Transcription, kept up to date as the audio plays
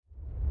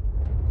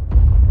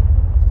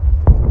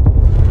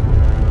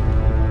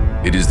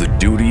It is the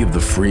duty of the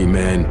free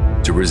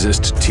man to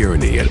resist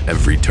tyranny at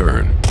every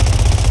turn.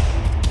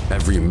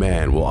 Every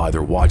man will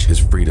either watch his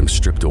freedom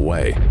stripped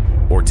away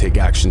or take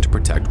action to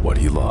protect what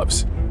he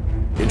loves.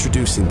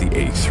 Introducing the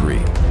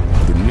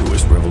A3, the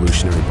newest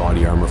revolutionary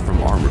body armor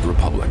from Armored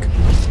Republic.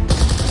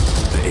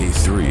 The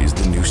A3 is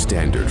the new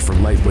standard for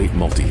lightweight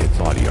multi-hit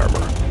body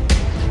armor.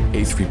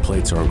 A3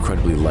 plates are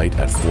incredibly light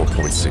at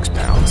 4.6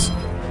 pounds.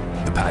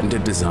 The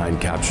patented design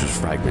captures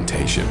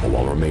fragmentation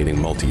while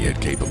remaining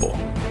multi-hit capable.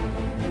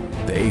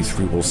 The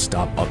A3 will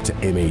stop up to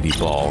M80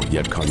 ball,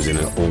 yet comes in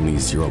at only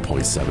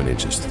 0.7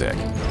 inches thick.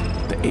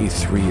 The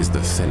A3 is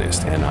the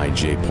thinnest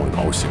NIJ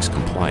 .06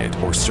 compliant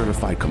or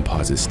certified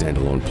composite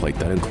standalone plate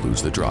that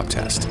includes the drop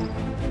test.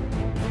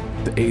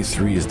 The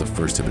A3 is the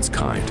first of its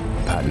kind,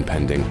 patent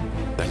pending,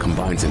 that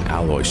combines an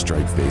alloy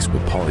strike face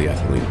with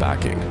polyethylene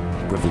backing,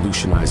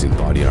 revolutionizing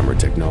body armor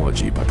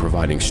technology by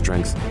providing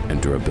strength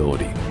and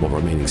durability while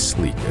remaining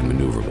sleek and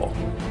maneuverable.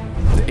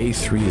 The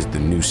A3 is the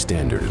new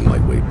standard in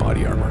lightweight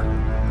body armor.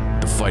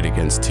 The fight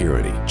against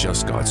tyranny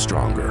just got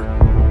stronger.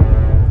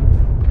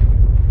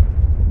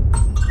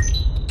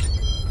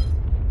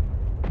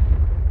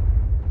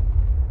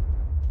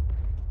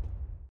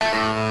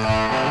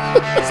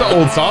 It's an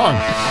old song.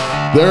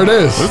 There it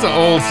is. This is an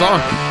old song.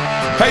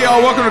 Hey,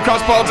 y'all. Welcome to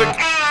CrossPolitic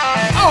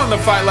on the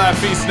Fight Laugh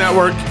Feast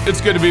Network.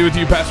 It's good to be with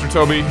you, Pastor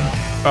Toby.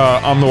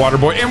 I'm the water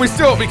boy. And we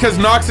still, because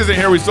Knox isn't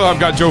here, we still have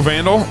got Joe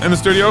Vandal in the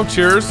studio.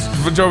 Cheers.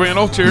 Joe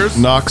Vandal, cheers.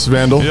 Knox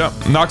Vandal. Yeah,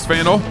 Knox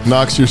Vandal.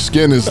 Knox, your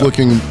skin is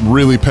looking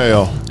really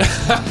pale.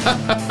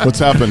 What's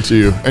happened to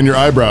you? And your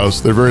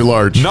eyebrows, they're very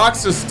large.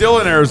 Knox is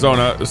still in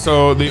Arizona,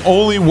 so the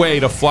only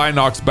way to fly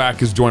Knox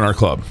back is join our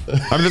club.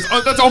 I mean,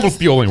 that's almost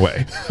the only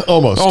way.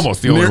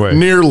 Almost the only way.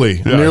 Nearly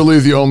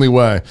the only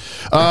way.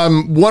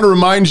 Want to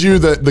remind you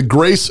that the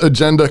Grace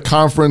Agenda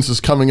Conference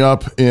is coming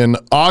up in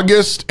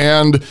August,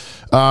 and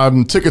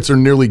tickets are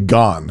nearly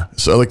gone.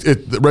 So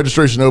the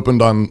registration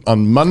opened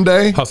on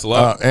Monday. Hustle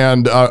up.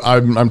 And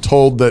I'm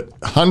told that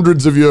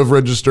hundreds of you have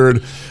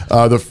registered.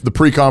 The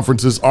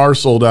pre-conferences are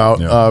sold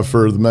out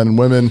for the men and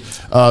women.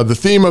 The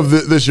theme of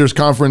this year's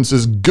conference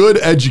is good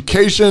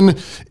education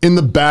in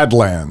the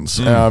Badlands.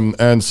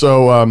 And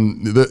so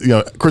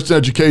Christian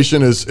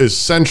education is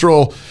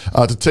central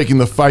to taking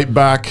the fight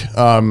back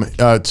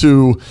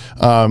to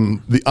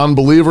the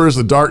unbelievers,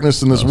 the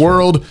darkness in this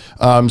world.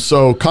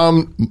 So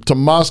come to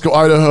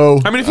Massaquoi, Idaho.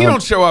 I mean, if you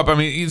don't show up, I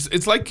mean,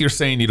 it's like you're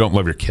saying you don't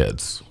love your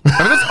kids. I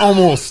mean, that's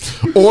almost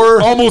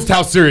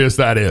how serious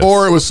that is.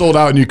 Or it was sold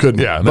out and you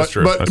couldn't. Yeah, that's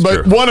true.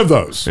 But one of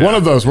those.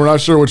 We're not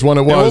sure which one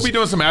it was. And we'll be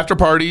doing some after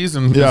parties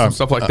and some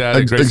stuff like that.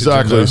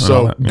 Exactly.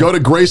 So go to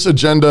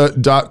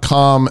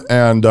graceagenda.com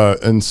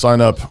and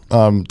sign up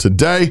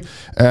today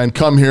and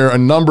come here. A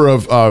number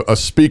of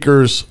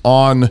speakers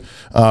on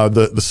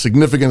the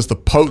significance, the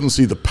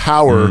potency, the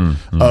power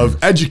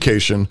of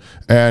education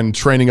and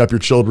training up your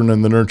children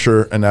in the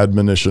nurture and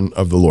admonition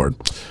of the Lord.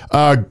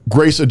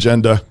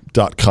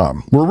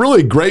 Graceagenda.com. We're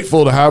really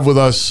grateful to have with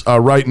us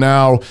right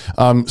now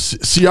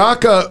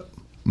Siaka.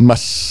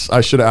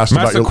 I should have asked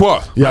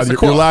Massaquoi.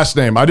 About your last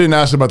name. I didn't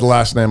ask about the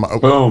last name.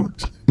 Boom.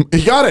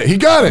 He got it.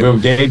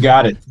 Boom. Gabe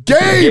got it.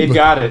 Gabe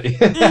got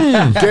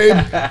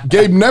it.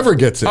 Gabe never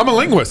gets it. I'm a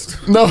linguist.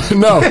 No,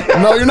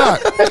 you're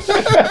not.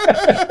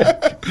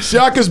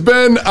 Siaka's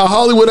been a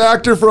Hollywood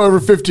actor for over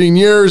 15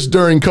 years.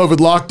 During COVID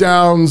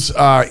lockdowns,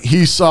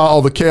 he saw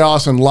all the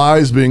chaos and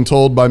lies being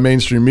told by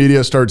mainstream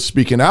media, started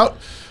speaking out.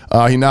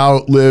 He now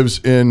lives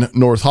in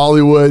North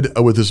Hollywood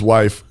with his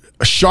wife,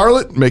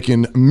 Charlotte,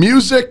 making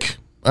music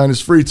on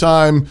his free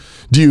time.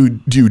 Do you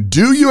do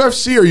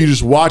UFC or you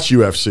just watch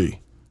UFC?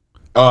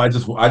 Oh, I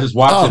just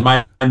watched it.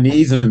 My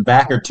knees and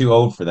back are too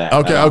old for that.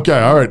 Okay, all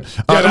right.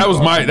 Yeah, that was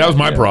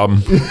my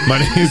problem. My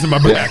knees and my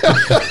back.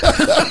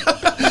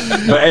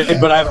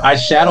 But I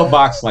shadow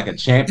box like a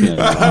champion.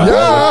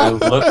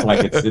 It looks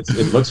like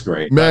it looks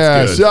great.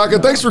 Man,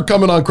 Siaka, thanks for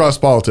coming on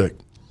CrossPolitic.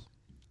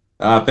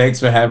 Thanks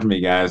for having me,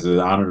 guys. It's an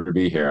honor to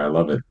be here. I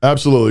love it.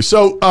 Absolutely.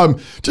 So, I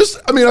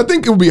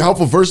think it would be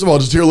helpful, first of all,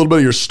 just to hear a little bit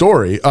of your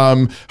story.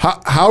 How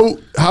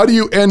do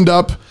you end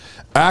up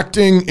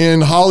acting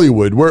in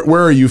Hollywood?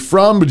 Where are you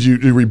from? Were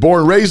you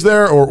born and raised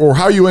there, or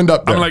how you end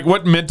up there? I'm like,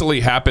 what mentally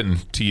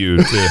happened to you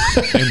to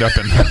end up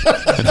in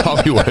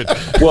Hollywood?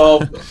 Well,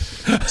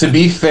 to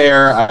be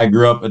fair, I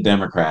grew up a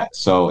Democrat,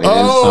 so it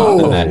is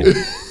something that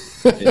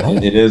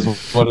it is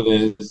what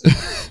it is.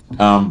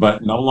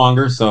 But no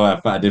longer. So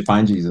I did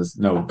find Jesus.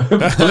 No.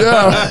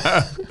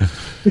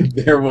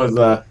 There was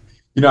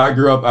I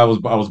grew up. I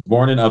was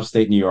born in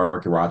upstate New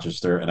York,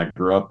 Rochester, and I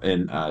grew up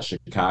in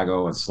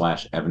Chicago and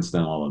 /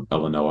 Evanston,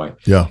 Illinois.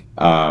 Yeah.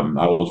 I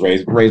was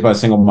raised by a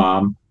single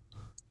mom,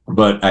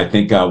 but I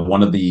think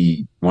one of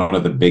the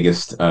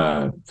biggest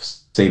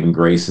saving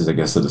graces, I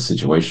guess, of the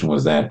situation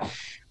was that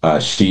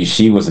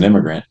she was an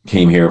immigrant,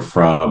 came here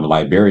from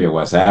Liberia,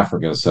 West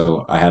Africa.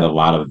 So I had a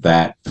lot of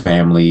that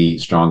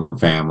strong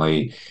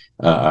family.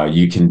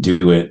 You can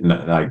do it.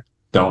 Like,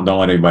 don't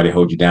let anybody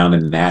hold you down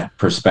in that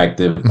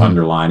perspective,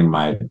 underlining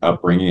my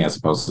upbringing as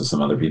opposed to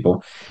some other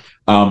people.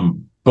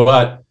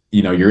 But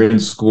you're in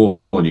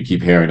school and you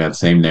keep hearing that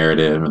same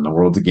narrative, and the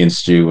world's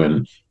against you,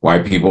 and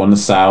white people in the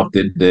South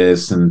did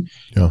this, and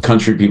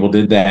country people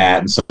did that,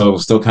 and so it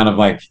was still kind of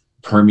like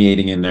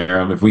permeating in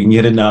there. If we can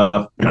get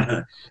enough,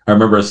 I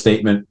remember a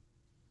statement,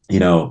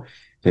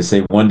 they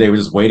say one day we're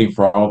just waiting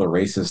for all the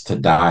racists to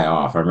die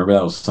off. I remember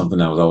that was something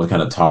that was always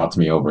kind of taught to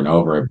me over and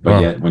over. But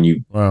yet when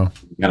you kind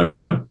of,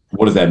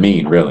 what does that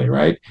mean really?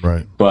 Right.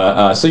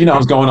 But so, I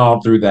was going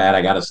all through that.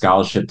 I got a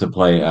scholarship to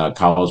play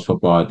college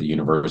football at the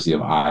University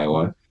of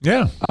Iowa.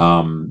 Yeah.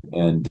 And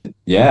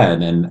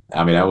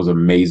I mean, that was an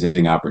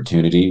amazing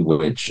opportunity,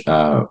 which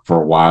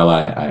for a while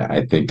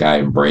I think I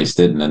embraced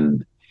it. And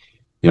then,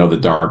 the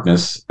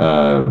darkness,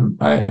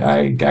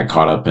 I got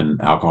caught up in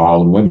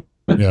alcohol and women.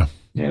 Yeah.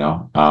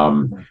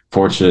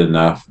 Fortunate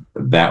enough,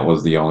 that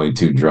was the only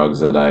two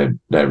drugs that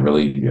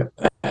really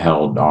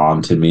held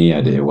on to me.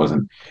 It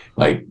wasn't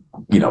like,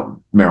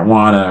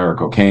 marijuana or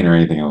cocaine or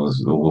anything. It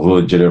was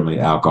legitimately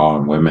alcohol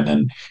and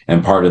women.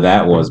 And part of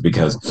that was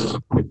because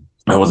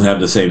I wasn't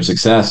having the same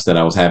success that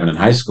I was having in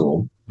high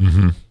school.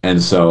 Mm-hmm.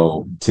 And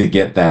so to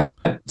get that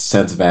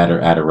sense of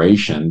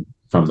adoration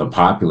from the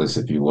populace,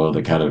 if you will,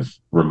 to kind of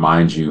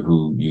remind you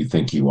who you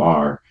think you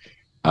are,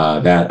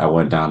 that I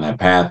went down that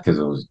path because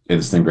it was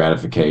instant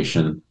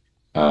gratification.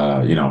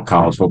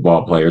 College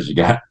football players, you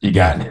got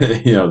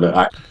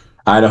the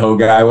Idaho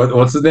guy.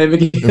 What's his name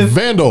again? Joe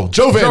Vandal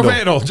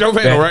right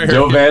here.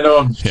 Joe Vandal,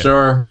 I'm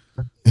sure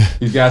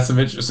he's got some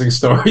interesting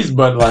stories,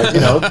 but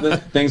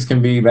things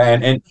can be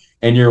bad,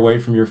 and you're away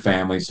from your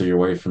family, so you're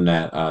away from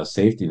that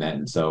safety net,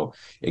 and so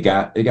it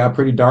got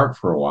pretty dark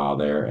for a while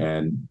there,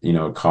 and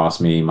it cost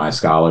me my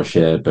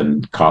scholarship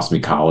and cost me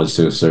college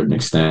to a certain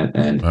extent,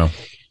 and. Wow.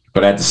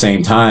 But at the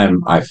same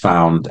time, I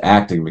found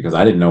acting because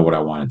I didn't know what I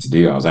wanted to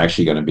do. I was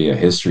actually going to be a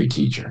history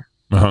teacher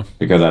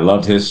because I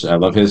love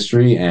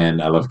history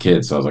and I love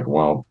kids. So I was like,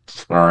 well,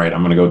 all right, I'm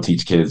going to go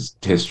teach kids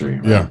history.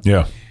 Right?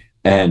 Yeah.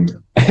 And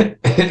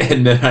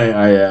then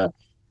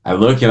I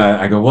look and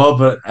I go, well,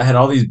 but I had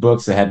all these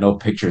books that had no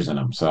pictures in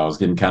them. So I was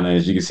getting kind of,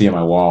 as you can see on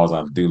my walls,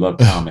 I do love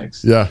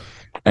comics. Yeah.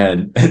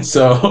 And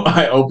so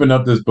I opened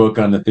up this book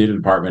on the theater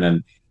department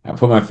and I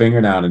put my finger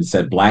down and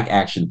said Black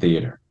Action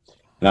Theater.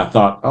 And I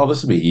thought, oh,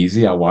 this will be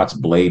easy. I watched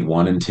Blade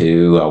 1 and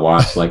 2. I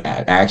watched like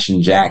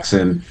Action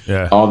Jackson,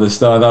 all this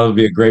stuff. I thought it would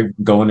be a great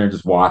go in there,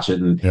 just watch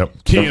it. And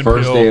the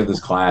first day of this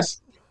class,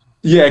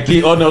 this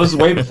is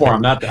way before.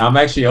 I'm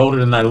actually older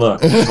than I look.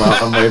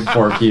 I'm way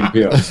before Key and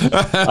Peele.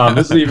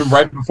 This is even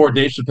right before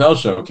Dave Chappelle's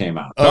show came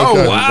out.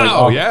 Oh,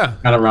 wow.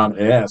 Kind of around,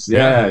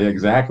 yeah,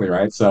 exactly,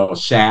 right? So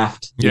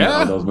Shaft,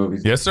 those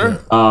movies. Yes, sir.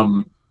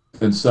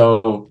 And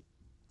so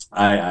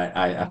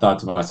I thought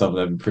to myself,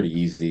 that'd be pretty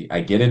easy.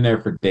 I get in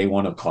there for day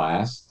one of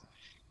class,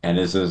 and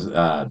this is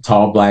a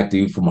tall black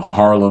dude from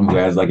Harlem who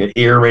has like an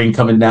earring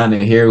coming down to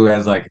here, who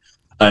has like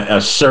a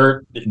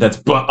shirt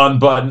that's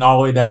unbuttoned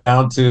all the way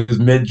down to his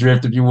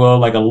midriff, if you will,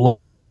 like a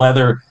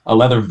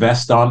leather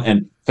vest on,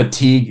 and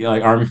fatigue,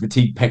 like army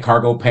fatigue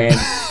cargo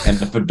pants and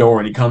the fedora.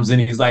 And he comes in,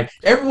 he's like,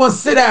 "Everyone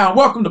sit down.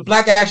 Welcome to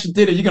Black Action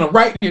Theater. You're gonna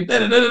write here."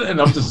 And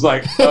I'm just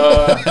like,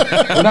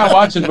 we're not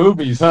watching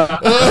movies,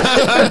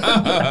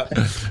 huh?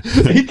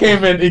 He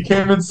came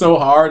in so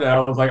hard, and I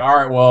was like, all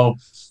right, well,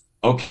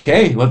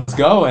 okay, let's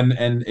go.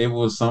 And it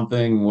was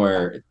something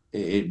where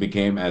it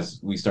became, as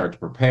we start to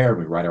prepare,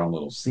 we write our own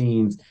little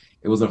scenes.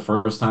 It was the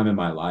first time in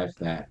my life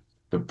that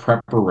the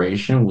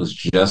preparation was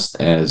just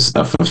as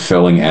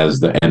fulfilling as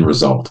the end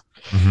result.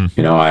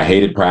 Mm-hmm. I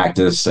hated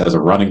practice as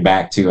a running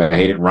back too. I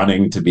hated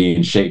running to be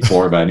in shape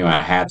for it, but I knew I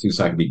had to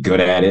so I could be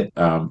good at it.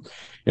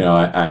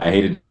 I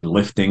hated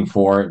lifting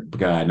for it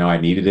because I know I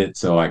needed it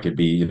so I could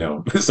be,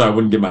 so I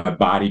wouldn't get my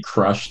body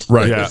crushed.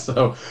 Right. Yeah.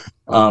 So,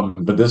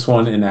 but this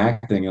one in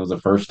acting, it was the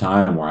first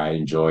time where I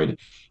enjoyed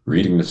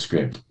reading the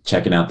script,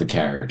 checking out the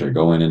character,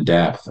 going in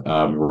depth,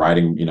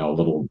 writing,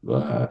 little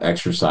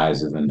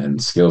exercises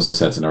and skill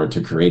sets in order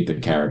to create the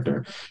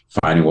character,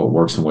 finding what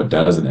works and what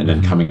doesn't, and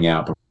then coming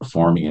out,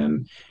 performing,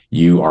 and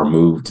you are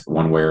moved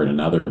one way or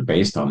another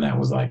based on that.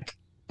 Was like,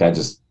 that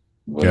just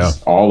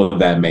was, all of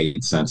that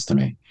made sense to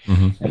me.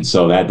 Mm-hmm. And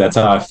so that's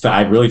how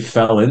I really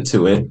fell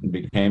into it and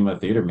became a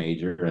theater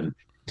major. And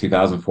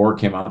 2004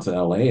 came out to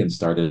LA and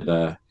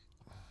started,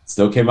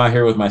 still came out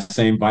here with my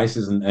same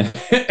vices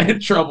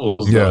and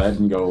troubles. So that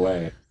didn't go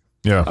away.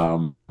 Yeah.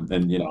 I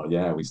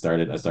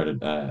started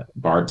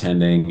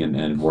bartending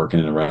and working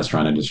in the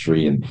restaurant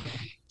industry and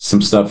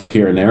some stuff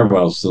here and there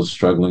while still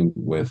struggling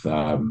with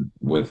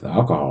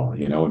alcohol,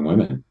 and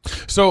women.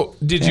 So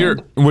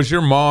was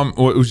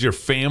your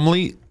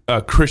family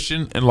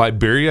Christian in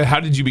Liberia?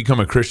 How did you become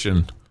a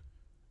Christian?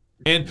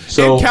 In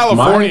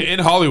California, in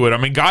Hollywood, I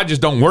mean, God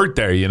just don't work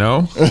there,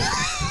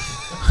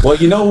 Well,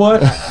 you know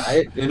what?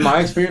 In my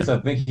experience, I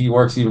think he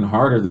works even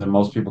harder than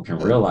most people can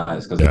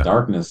realize, because the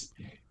darkness,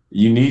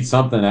 you need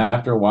something.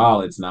 After a while,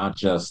 it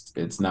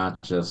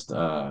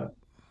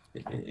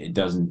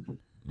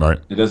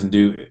doesn't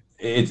do.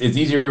 It's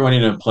easier when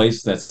you're in a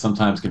place that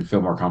sometimes can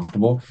feel more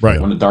comfortable.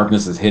 Right. When the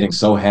darkness is hitting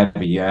so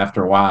heavy,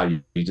 after a while,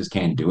 you just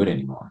can't do it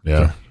anymore.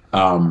 Yeah.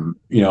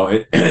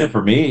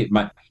 For me,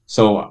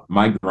 So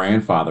my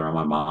grandfather on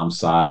my mom's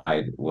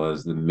side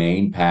was the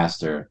main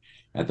pastor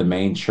at the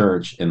main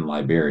church in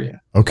Liberia.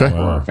 Okay.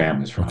 Where our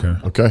family's from.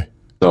 Okay.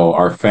 So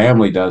our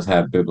family does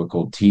have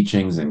biblical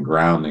teachings and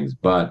groundings,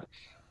 but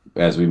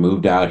as we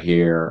moved out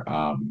here,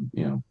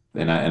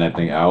 and I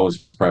think I always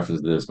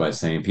preface this by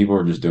saying people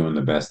are just doing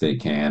the best they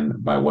can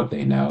by what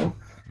they know.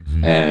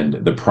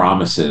 And the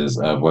promises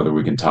of whether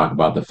we can talk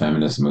about the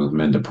feminist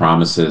movement, the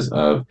promises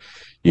of,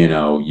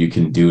 you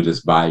can do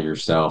this by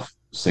yourself,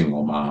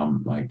 single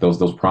mom, like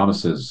those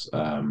promises,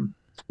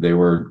 they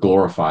were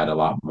glorified a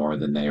lot more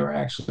than they were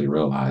actually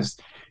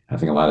realized, I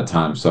think, a lot of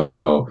times. So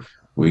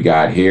we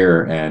got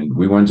here and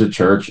we went to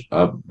church,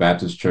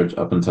 Baptist church,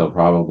 up until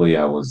probably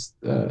I was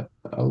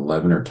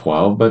 11 or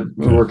 12, but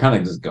we were kind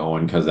of just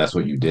going because that's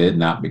what you did,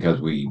 not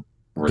because we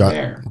were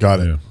there.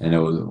 Got it. And it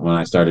was when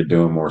I started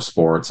doing more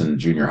sports in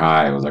junior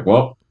high, I was like,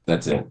 well,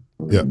 that's it.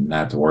 Not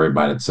have to worry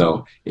about it.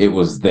 So it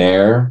was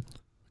there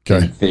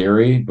in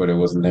theory, but it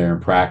wasn't there in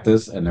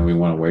practice. And then we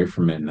went away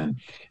from it. And then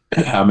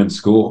I'm in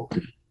school,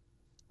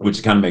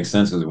 which kind of makes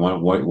sense because we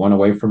went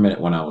away from it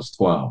when I was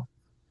 12.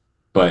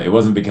 But it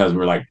wasn't because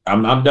we're like,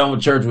 I'm done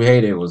with church, we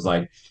hate it. It was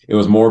like, it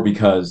was more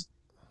because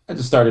I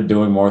just started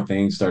doing more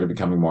things, started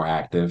becoming more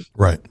active.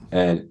 Right.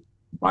 And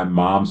my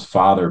mom's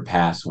father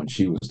passed when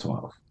she was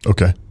 12.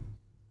 Okay.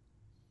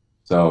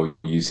 So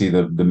you see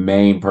the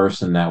main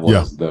person that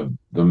was the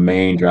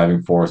main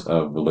driving force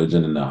of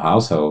religion in the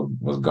household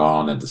was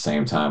gone at the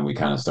same time we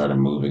kind of started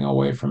moving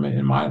away from it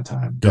in my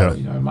time,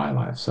 in my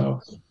life.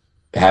 So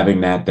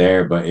having that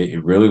there, but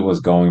it really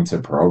was going to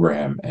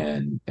program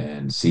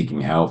and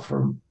seeking help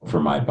for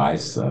my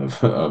vice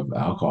of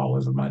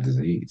alcoholism, my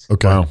disease.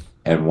 Okay. Wow.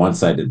 And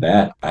once I did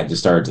that, I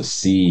just started to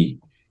see,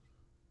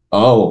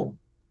 oh,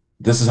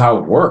 this is how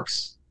it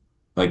works.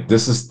 Like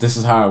this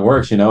is how it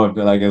works,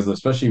 like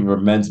especially for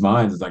men's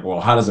minds, it's like,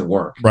 well, how does it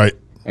work? Right.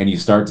 And you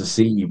start to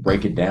see, you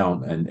break it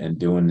down and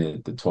doing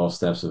the 12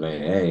 steps of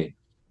AA,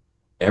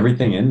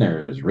 everything in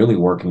there is really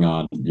working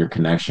on your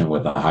connection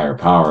with a higher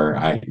power.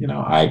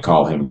 I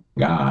call him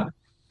God.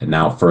 And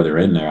now further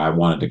in there, I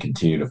wanted to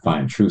continue to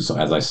find truth. So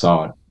as I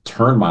saw it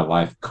turn my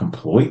life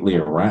completely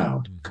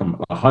around,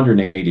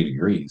 180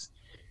 degrees,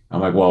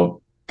 I'm like,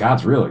 well,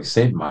 God's really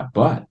saved my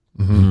butt.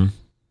 Mm-hmm.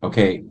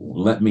 Okay,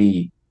 let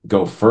me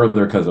go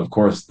further, because of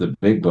course the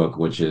big book,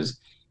 which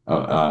is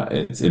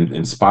it's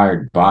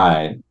inspired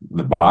by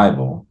the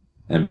Bible,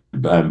 and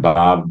Bill and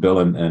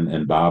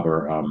Bob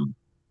are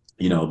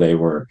they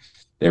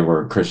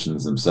were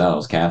Christians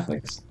themselves,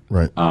 Catholics,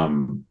 right?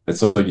 And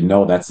so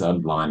that's the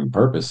underlying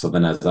purpose. So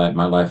then as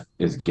my life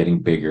is getting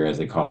bigger, as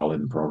they call it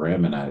in the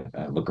program, and I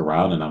look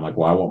around and I'm like,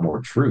 well, I want more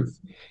truth.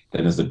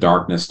 Then as the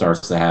darkness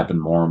starts to happen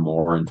more and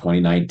more in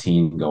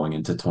 2019 going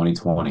into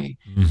 2020,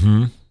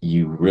 mm-hmm.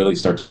 you really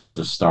start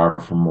to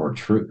starve for more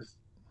truth.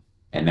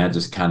 And that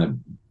just kind of,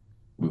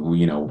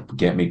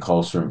 get me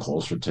closer and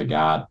closer to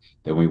God.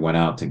 Then we went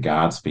out to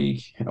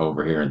Godspeak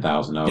over here in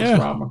Thousand Oaks,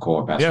 Rob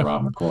McCoy, Pastor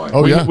Rob McCoy.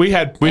 Oh, we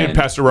had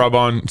Pastor Rob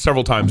on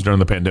several times during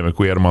the pandemic.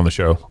 We had him on the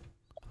show.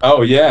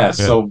 Oh, yeah.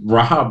 So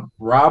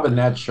Rob in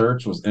that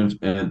church was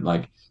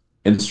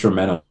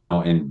instrumental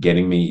in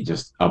getting me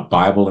just a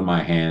Bible in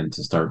my hand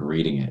to start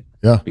reading it.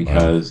 Yeah.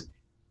 Because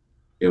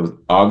it was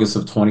August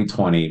of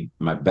 2020.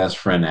 My best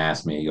friend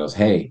asked me, he goes,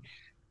 hey,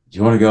 do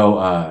you want to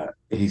go,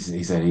 he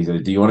said,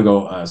 do you want to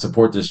go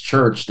support this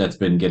church that's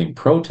been getting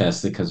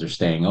protested because they're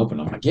staying open?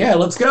 I'm like, yeah,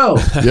 let's go.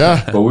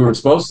 Yeah. But we were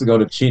supposed to go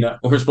to Chino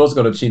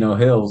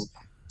Hills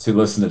to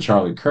listen to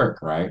Charlie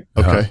Kirk, right?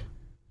 Okay.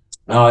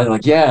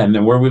 And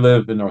then where we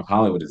live in North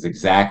Hollywood is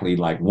exactly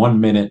like 1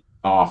 minute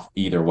off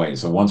either way.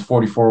 So one's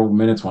 44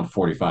 minutes, one's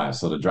 45.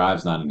 So the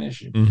drive's not an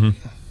issue. Mm-hmm.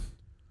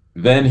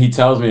 Then he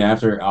tells me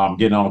after I'm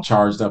getting all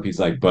charged up, he's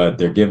like, but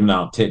they're giving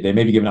out they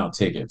may be giving out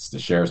tickets. The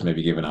sheriffs may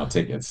be giving out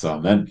tickets.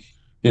 So then,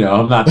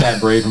 I'm not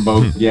that brave and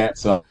bold yet.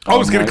 So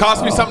it's going to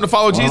cost me something to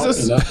follow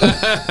Jesus? Yeah.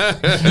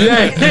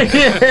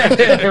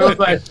 It was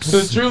like,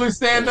 to truly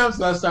stand up.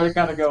 So I started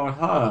kind of going,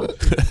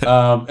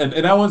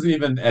 and I wasn't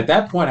even, at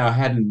that point, I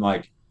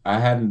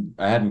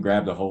hadn't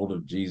grabbed a hold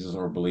of Jesus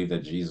or believed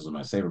that Jesus was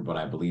my savior, but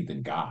I believed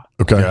in God.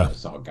 Okay. I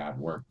saw God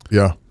work.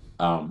 Yeah.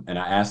 And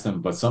I asked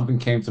him, but something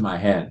came to my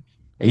head.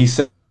 He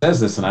says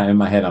this, and in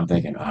my head, I'm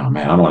thinking, oh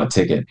man, I don't want a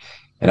ticket.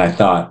 And I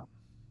thought,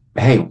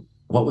 hey,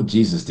 what would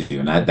Jesus do?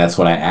 And that's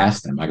what I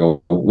asked him. I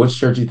go, which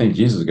church do you think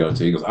Jesus would go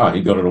to? He goes, oh,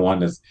 he'd go to the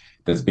one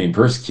that's being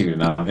persecuted.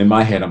 And in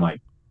my head, I'm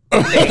like, I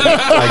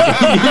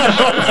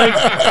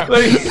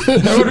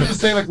would have to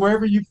say, like,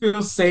 wherever you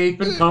feel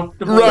safe and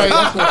comfortable. Right.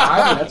 Like,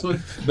 that's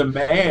what the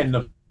man,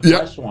 the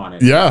flesh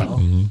wanted. Yeah.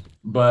 Mm-hmm.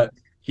 But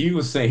he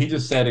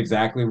just said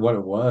exactly what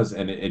it was.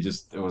 And it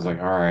was like,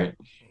 all right.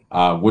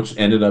 Which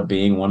ended up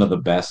being one of the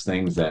best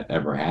things that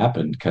ever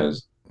happened,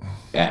 because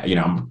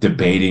I'm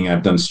debating.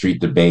 I've done street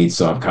debates,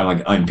 so I'm kind of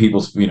like on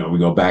people's. We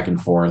go back and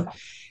forth,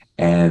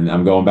 and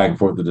I'm going back and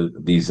forth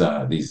with these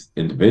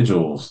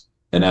individuals.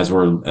 And as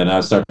I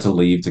start to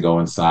leave to go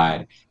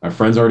inside, my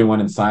friends already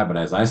went inside, but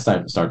as I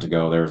start to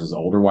go, there was this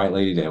older white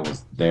lady that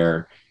was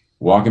there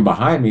walking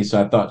behind me.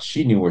 So I thought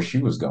she knew where she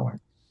was going.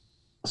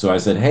 So I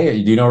said,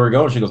 "Hey, do you know where we're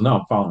going?" She goes, "No,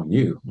 I'm following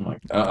you." I'm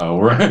like, "Uh-oh,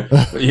 we're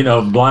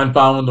blind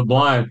following the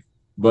blind."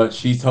 But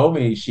she told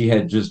me she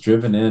had just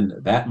driven in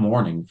that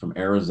morning from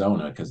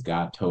Arizona because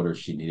God told her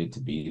she needed to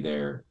be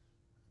there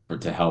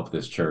to help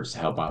this church, to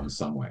help out in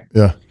some way.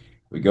 Yeah.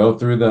 We go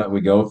through the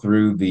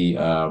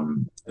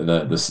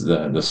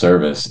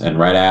service, and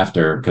right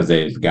after, because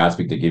they God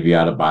speak to give you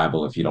out a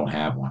Bible if you don't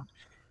have one,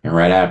 and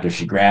right after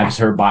she grabs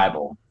her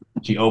Bible,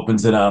 she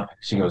opens it up.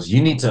 She goes,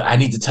 I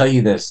need to tell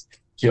you this."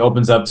 She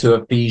opens up to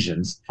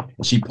Ephesians.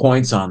 She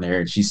points on there,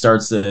 and she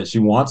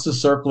wants to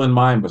circle in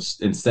mine, but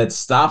instead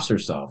stops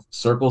herself,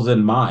 circles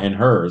in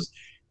hers,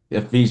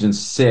 Ephesians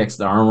 6,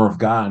 the armor of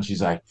God. And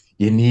she's like,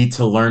 "You need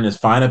to learn this.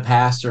 Find a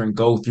pastor and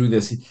go through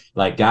this.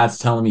 Like, God's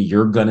telling me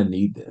you're going to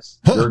need this.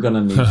 You're going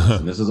to need this."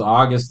 And this is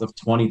August of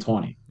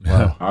 2020.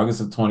 Wow.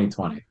 August of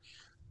 2020.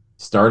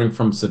 Starting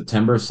from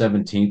September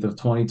 17th of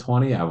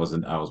 2020, I was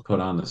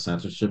put on the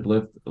censorship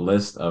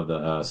list of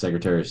the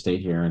Secretary of State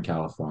here in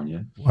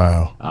California.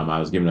 Wow. I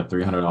was given a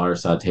 $300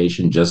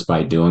 citation just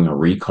by doing a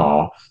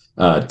recall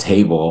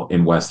table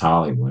in West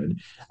Hollywood.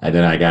 And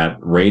then I got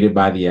raided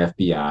by the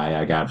FBI.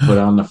 I got put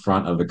on the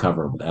front of the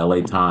cover of the LA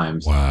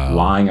Times,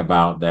 lying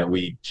about that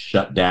we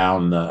shut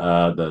down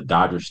the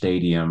Dodger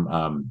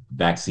Stadium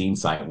vaccine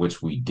site,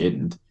 which we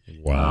didn't.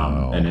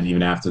 Wow. And then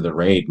even after the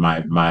raid,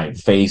 my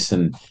face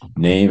and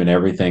name and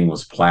everything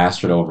was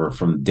plastered over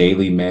from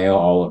Daily Mail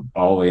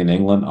all the way in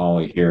England, all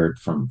the way here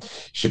from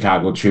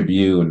Chicago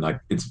Tribune. Like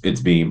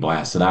it's being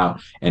blasted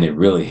out. And it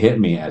really hit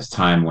me as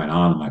time went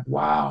on. I'm like,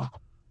 wow,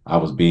 I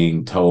was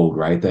being told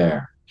right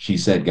there. She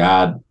said,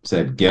 God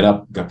said, "Get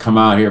up, come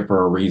out here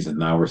for a reason."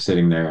 Now we're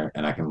sitting there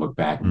and I can look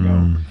back and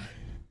go,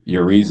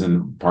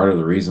 part of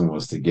the reason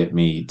was to get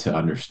me to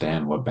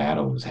understand what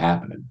battle was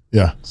happening.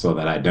 Yeah. So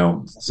that I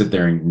don't sit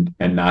there and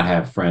not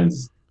have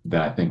friends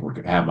that I think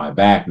would have my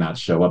back, not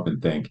show up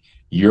and think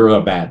you're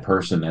a bad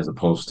person, as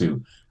opposed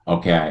to,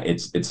 okay,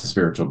 it's a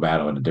spiritual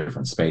battle in a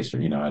different space,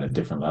 or, at a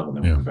different level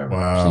than we've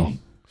ever seen.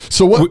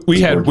 So what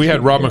we had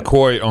Rob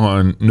McCoy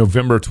on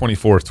November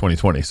 24th,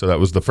 2020. So that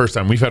was the first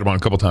time. We've had him on a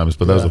couple times,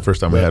 but that was the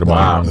first time we had him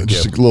on.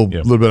 Just a little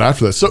bit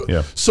after that.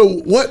 So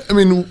what, I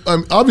mean,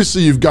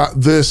 obviously you've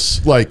got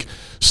this like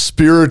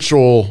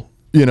spiritual,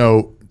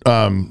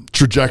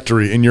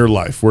 trajectory in your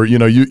life where,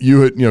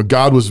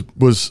 God was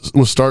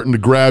starting to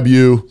grab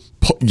you,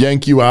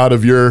 yank you out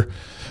of your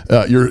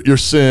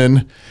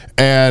sin,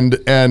 and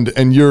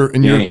you're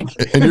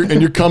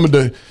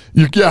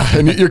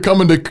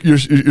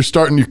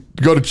starting to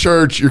go to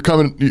church. You're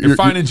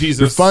finding Jesus.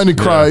 You're finding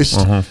Christ.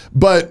 Yeah. Uh-huh.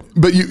 But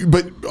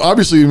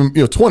obviously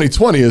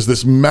 2020 is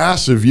this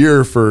massive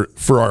year for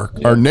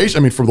our nation.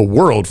 I mean, for the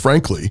world,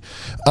 frankly.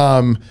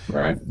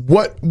 Right.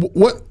 What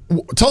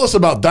tell us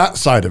about that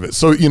side of it.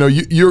 So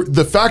you're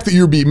the fact that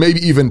you're maybe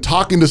even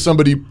talking to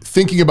somebody,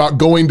 thinking about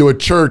going to a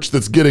church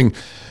that's getting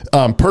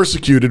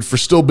persecuted for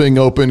still being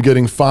open,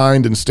 getting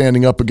fined, and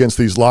standing up against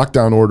these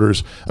lockdown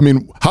orders. I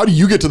mean, how do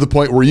you get to the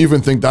point where you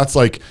even think that's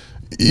like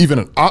even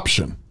an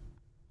option?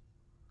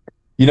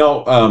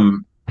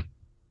 The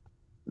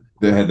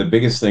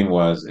biggest thing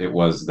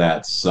was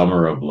that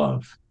summer of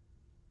love.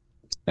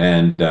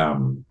 And,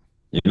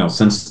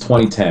 since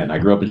 2010, I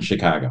grew up in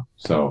Chicago.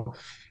 So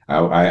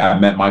I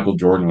met Michael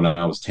Jordan when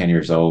I was 10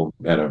 years old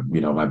at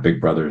my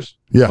big brother's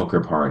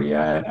poker party.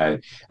 I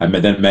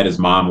met his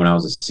mom when I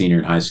was a senior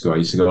in high school. I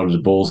used to go to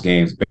the Bulls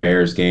games,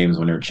 Bears games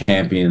when they were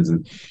champions.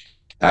 And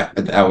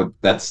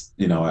that's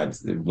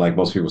like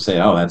most people say,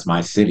 oh, that's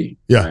my city.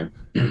 Yeah. Right?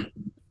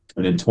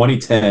 And in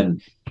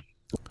 2010,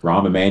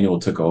 Rahm Emanuel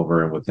took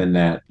over, and within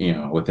that,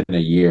 within a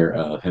year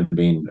of him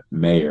being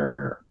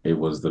mayor, it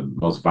was the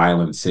most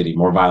violent city,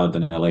 more violent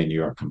than LA and New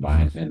York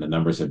combined, and the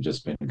numbers have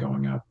just been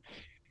going up.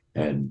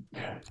 And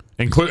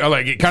it kind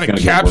of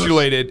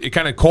encapsulated, it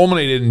kind of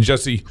culminated in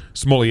Jussie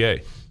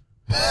Smollett.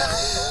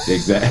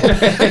 Exactly.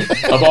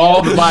 of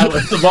all the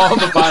violence,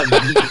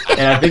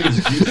 and I think it's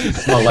Juicy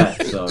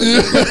Smollett. So,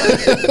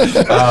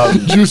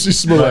 Juicy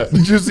Smollett.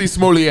 Juicy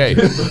Smollett.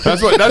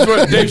 That's what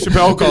Dave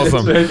Chappelle calls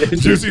him.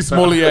 Juicy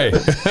Smollett.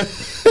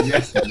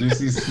 Yes,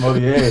 Juicy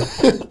Smollett.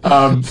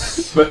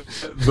 But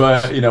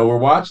we're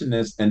watching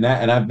this, and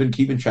I've been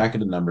keeping track of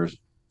the numbers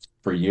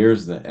for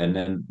years. And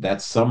then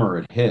that summer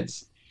it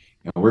hits,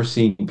 and we're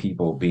seeing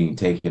people being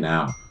taken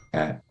out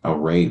at a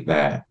rate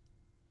that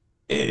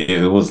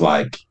it was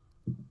like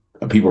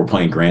people were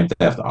playing Grand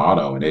Theft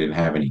Auto and they didn't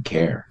have any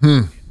care.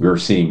 We were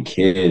seeing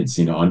kids,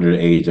 under the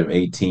age of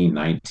 18,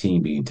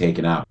 19 being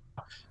taken out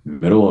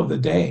middle of the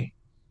day.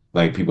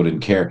 Like people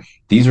didn't care.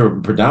 These were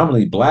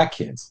predominantly black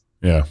kids.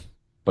 Yeah.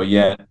 But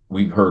yet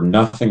we've heard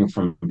nothing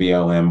from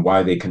BLM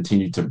why they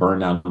continue to burn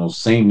down those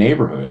same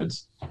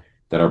neighborhoods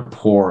that are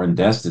poor and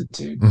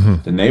destitute.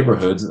 The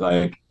neighborhoods,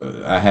 like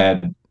I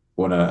had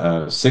when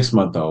a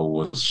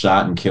 6-month-old was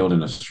shot and killed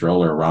in a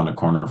stroller around the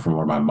corner from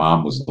where my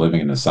mom was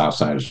living in the south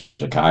side of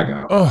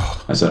Chicago.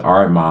 I said, all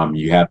right, Mom,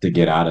 you have to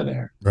get out of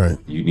there. Right.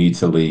 You need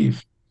to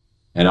leave.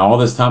 And all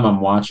this time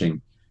I'm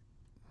watching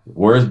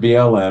where's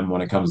BLM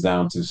when it comes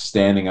down to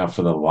standing up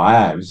for the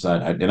lives?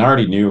 And I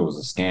already knew it was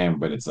a scam,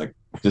 but it's like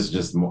this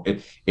just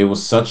it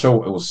was such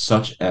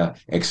a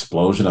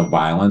explosion of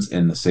violence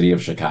in the city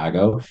of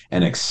Chicago,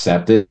 and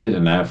accepted.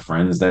 And I have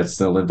friends that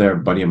still live there. A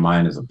buddy of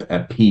mine is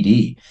at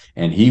PD,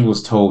 and he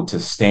was told to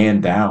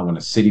stand down when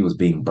the city was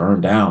being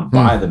burned down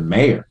by the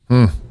mayor.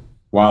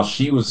 While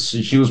she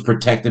was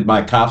protected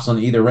by cops on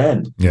either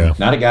end. Yeah.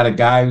 Now they got a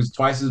guy who's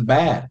twice as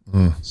bad.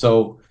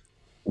 So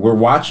we're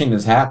watching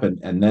this happen,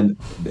 and then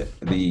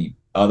the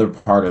other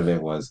part of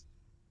it was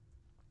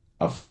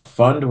a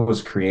fund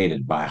was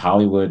created by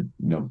Hollywood,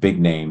 big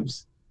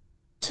names,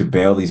 to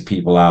bail these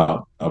people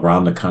out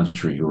around the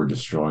country who were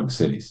destroying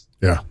cities.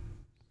 Yeah.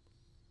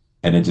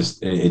 And it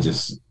just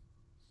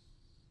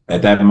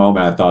at that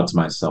moment I thought to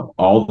myself,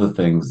 all the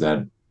things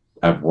that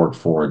I've worked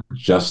for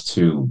just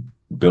to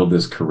build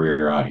this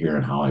career out here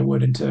in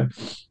Hollywood and to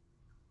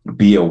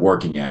be a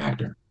working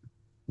actor.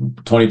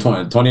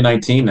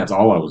 2019, that's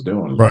all I was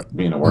doing,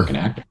 being a working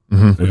actor,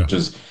 which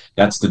is,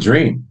 that's the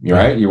dream,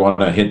 right? You want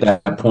to hit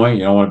that point.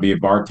 You don't want to be a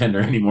bartender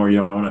anymore. You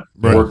don't want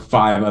to work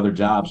 5 other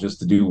jobs just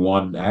to do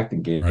one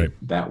acting gig. Right.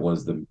 That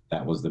was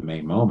the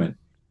main moment.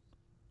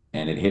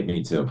 And it hit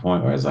me to a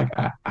point where I was like,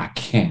 I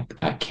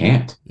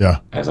can't. Yeah.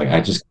 I was like,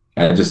 I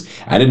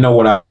didn't know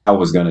what I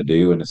was going to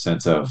do, in the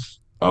sense of,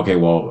 okay,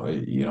 well,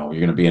 you're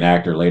going to be an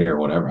actor later or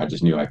whatever. I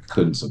just knew I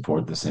couldn't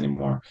support this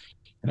anymore,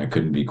 and I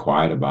couldn't be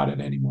quiet about it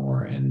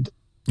anymore. And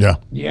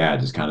I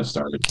just kind of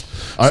started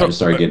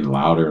getting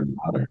louder and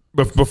louder.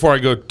 But before I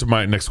go to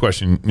my next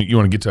question, you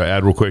want to get to an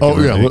ad real quick?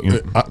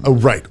 Oh,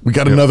 right. We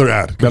got another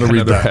ad. Got to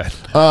read that.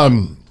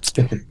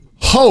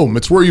 Home.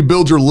 It's where you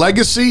build your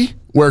legacy,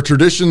 where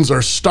traditions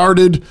are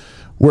started,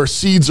 where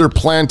seeds are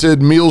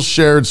planted, meals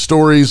shared,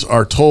 stories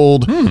are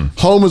told.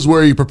 Home is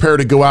where you prepare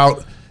to go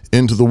out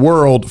into the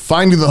world.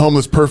 Finding the home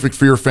that's perfect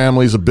for your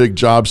family is a big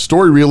job.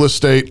 Story Real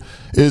Estate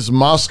is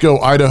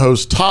Massaquoi,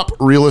 Idaho's top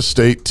real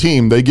estate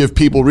team. They give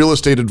people real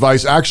estate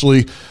advice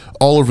actually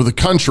all over the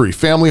country.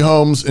 Family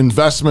homes,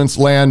 investments,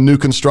 land, new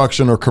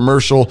construction, or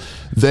commercial.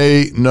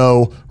 They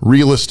know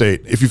real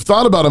estate. If you've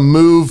thought about a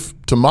move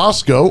to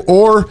Massaquoi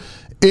or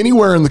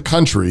anywhere in the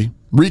country,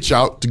 reach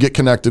out to get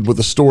connected with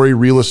a Story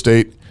Real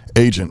Estate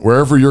agent.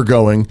 Wherever you're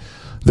going,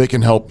 they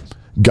can help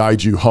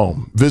guide you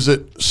home.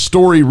 Visit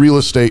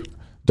storyrealestate.com.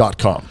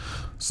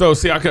 So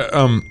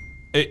Siaka,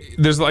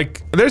 there's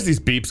these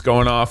beeps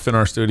going off in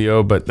our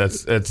studio, but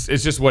it's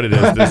just what it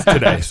is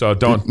today. So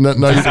don't.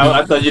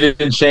 I thought you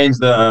didn't change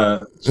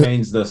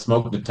the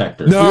smoke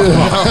detector. No.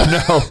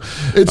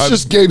 It's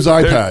just Gabe's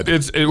iPad.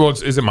 Is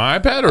it my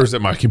iPad or is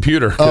it my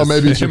computer? Oh,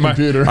 maybe it's your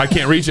computer. I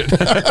can't reach it.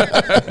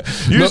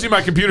 Usually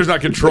my computer's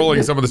not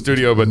controlling some of the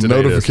studio, but today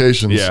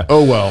notifications. It is. Yeah.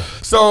 Oh well.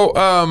 So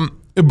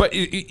but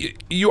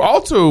you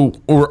also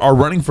are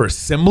running for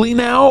assembly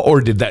now,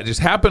 or did that just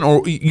happen,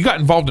 or you got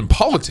involved in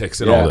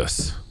politics and all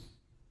this?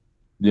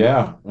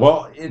 Yeah.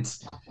 Well,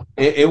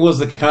 it was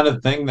the kind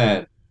of thing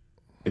that,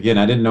 again,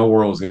 I didn't know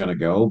where it was going to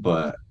go,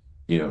 but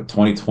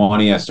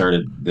 2020, I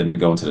started then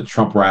going to the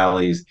Trump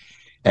rallies,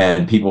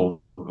 and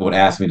people would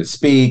ask me to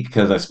speak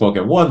because I spoke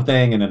at one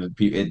thing, and then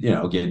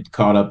get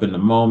caught up in the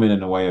moment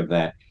in the way of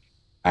that.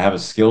 I have a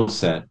skill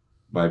set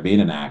by being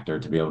an actor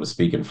to be able to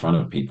speak in front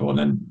of people, and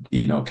then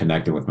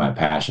connected with my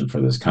passion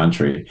for this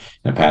country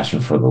and a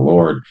passion for the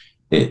Lord.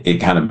 It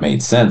kind of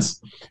made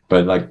sense.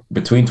 But like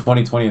between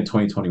 2020 and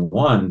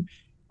 2021,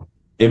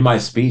 in my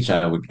speech,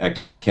 I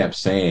kept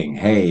saying,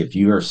 hey, if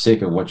you are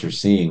sick of what you're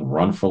seeing,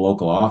 run for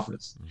local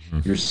office.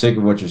 If you're sick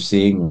of what you're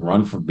seeing,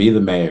 be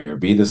the mayor,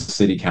 be the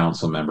city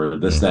council member,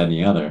 this, that, and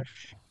the other.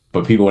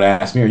 But people would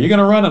ask me, are you going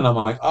to run? And I'm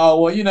like, oh,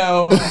 well,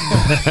 I'm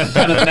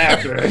kind of an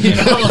actor,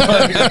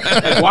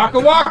 like waka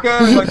waka.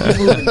 Like,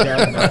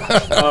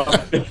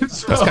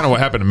 that's kind of what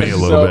happened to me a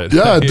little bit.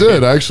 Yeah, it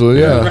did, actually.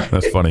 Yeah. Right.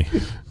 That's funny.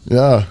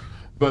 Yeah.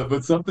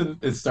 But something,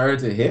 it started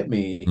to hit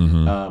me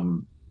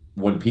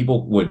when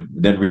people would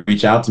then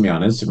reach out to me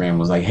on Instagram,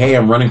 was like, hey,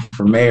 I'm running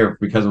for mayor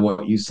because of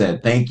what you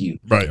said. Thank you.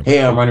 Right.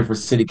 Hey, I'm running for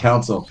city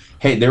council.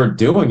 Hey, they were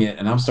doing it.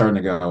 And I'm starting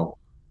to go,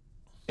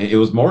 it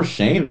was more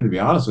shame, to be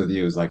honest with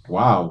you. It was like,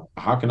 wow,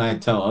 how can I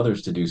tell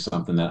others to do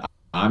something that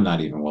I'm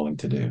not even willing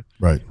to do?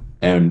 Right.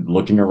 And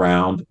looking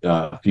around,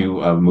 a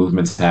few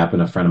movements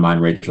happened. A friend of mine,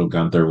 Rachel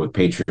Gunther, with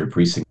Patriot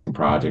Precinct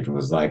Project,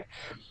 was like,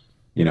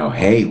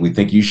 hey, we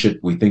think you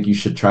should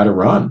try to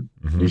run.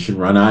 You should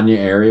run on your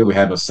area. We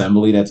have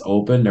assembly that's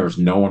open. There was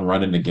no one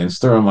running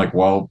against her. I'm like,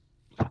 well,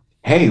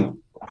 hey,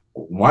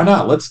 why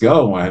not? Let's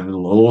go. I have a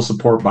little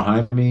support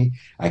behind me.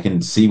 I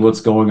can see what's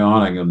going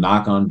on. I can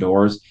knock on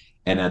doors.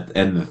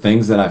 And the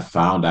things that I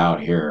found out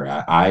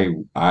here,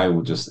 I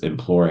would just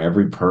implore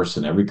every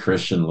person, every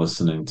Christian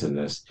listening to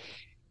this,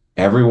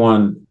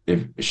 everyone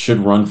should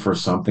run for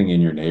something in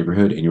your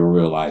neighborhood, and you'll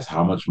realize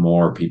how much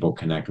more people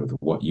connect with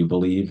what you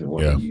believe and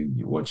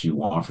what you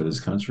want for this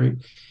country.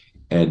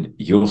 And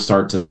you'll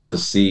start to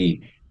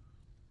see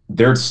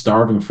they're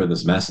starving for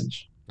this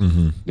message.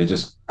 They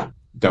just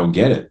don't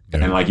get it.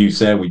 Yeah. And like you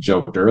said, we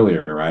joked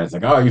earlier, right? It's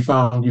like, oh, you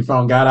found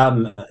God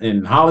out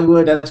in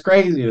Hollywood. That's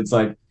crazy. It's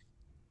like,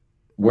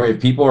 where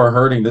if people are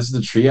hurting, this is the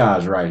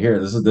triage right here.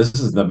 This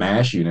is the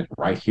MASH unit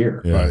right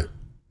here. Yeah. Right.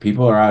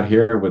 People are out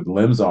here with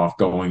limbs off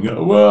going,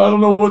 well, I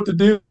don't know what to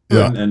do.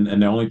 Yeah. And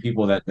the only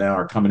people that now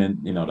are coming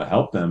in, to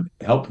help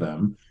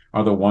them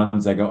are the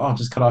ones that go, oh,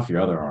 just cut off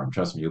your other arm.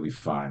 Trust me, you'll be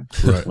fine.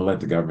 Right. We'll let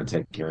the government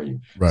take care of you.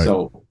 Right.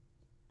 So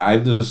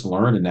I've just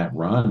learned in that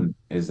run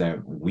is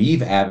that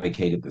we've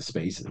advocated the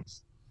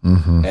spaces.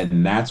 Mm-hmm.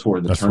 And that's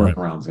where the That's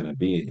turnaround is going to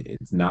be.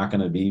 It's not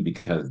going to be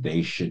because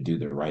they should do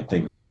the right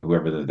thing,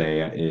 whoever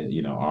they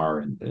are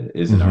and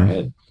is in our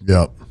head.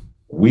 Yep.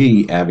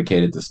 We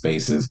advocated the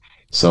spaces,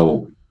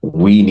 so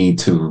we need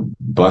to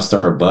bust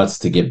our butts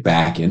to get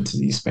back into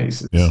these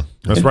spaces. Yeah,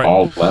 that's at right.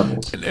 all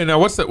levels. And now,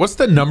 what's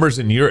the numbers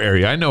in your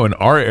area? I know in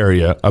our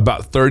area,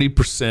 about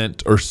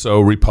 30% or so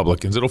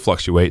Republicans. It'll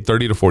fluctuate.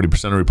 30 to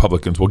 40% of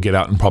Republicans will get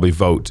out and probably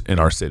vote in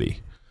our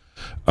city.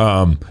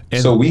 And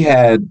so we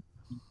had.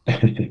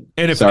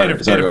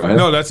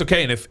 No, that's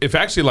okay. And if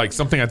actually like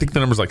something, I think the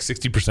number's like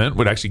 60%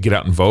 would actually get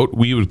out and vote.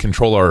 We would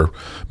control our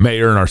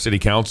mayor and our city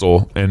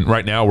council. And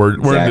right now we're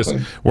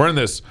in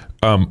this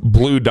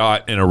blue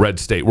dot in a red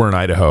state. We're in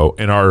Idaho,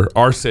 and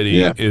our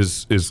city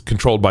is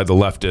controlled by the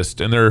leftist,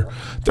 and they're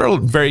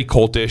very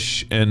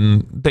cultish,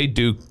 and they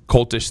do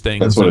cultish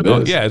things. That's what it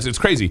is. Yeah, it's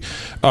crazy.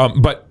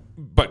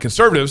 But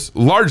conservatives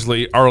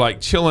largely are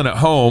like chilling at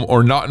home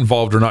or not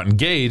involved or not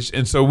engaged,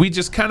 and so we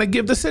just kind of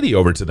give the city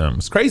over to them.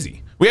 It's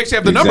crazy. We actually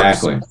have the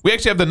numbers. We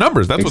actually have the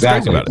numbers. That's what's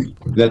crazy about it.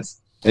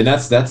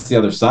 That's the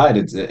other side.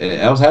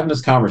 I was having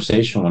this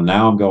conversation, and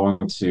now I'm going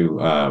to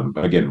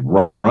again,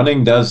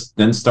 running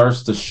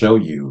starts to show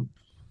you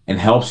and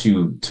helps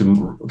you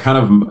to kind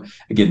of,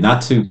 again,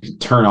 not to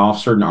turn off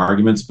certain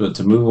arguments, but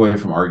to move away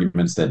from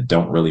arguments that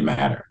don't really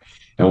matter.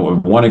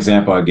 And one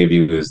example I'll give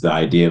you is the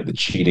idea of the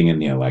cheating in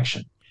the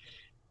election.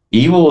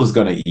 Evil is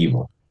going to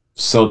evil.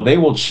 So they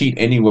will cheat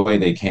any way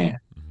they can.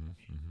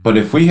 But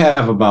if we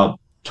have about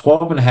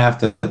 12.5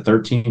 to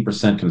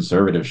 13%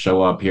 conservatives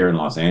show up here in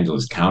Los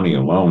Angeles County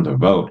alone to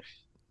vote,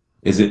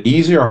 is it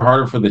easier or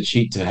harder for the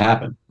cheat to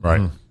happen?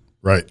 Right.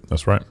 Right.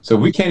 That's right. So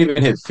if we can't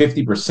even hit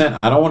 50%,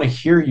 I don't want to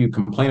hear you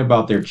complain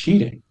about their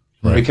cheating,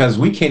 because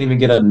we can't even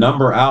get a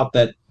number out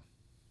that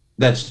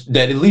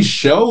at least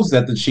shows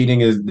that the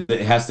cheating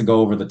has to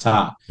go over the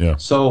top. Yeah.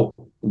 So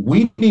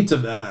we need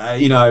to,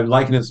 I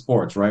liken it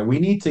sports, right? We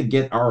need to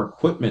get our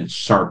equipment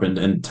sharpened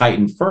and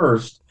tightened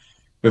first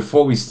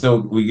before we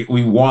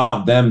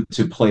want them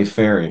to play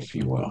fair, if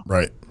you will.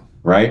 Right.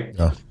 Right.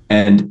 Yeah.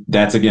 And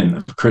that's,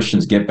 again,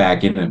 Christians get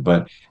back in it,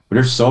 but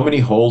there's so many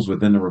holes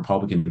within the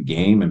Republican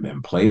game and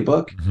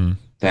playbook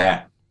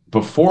that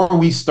before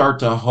we start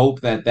to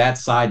hope that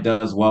side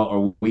does well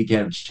or we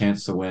get a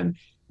chance to win,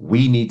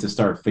 we need to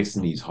start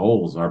fixing these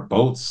holes. Our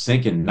boat's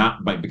sinking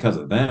not because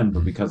of them,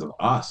 but because of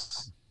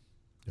us.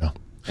 Yeah.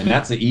 And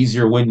that's an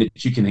easier win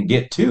that you can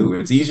get too.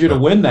 It's easier to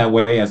win that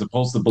way as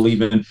opposed to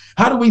believing,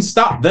 how do we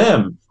stop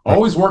them?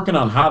 Always working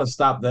on how to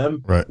stop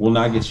them will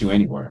not get you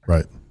anywhere.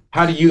 Right.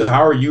 How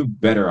are you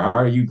better? How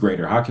are you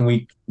greater? How can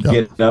we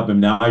get up, and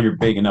now you're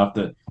big enough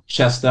to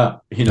chest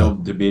up,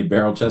 to be a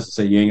barrel chest and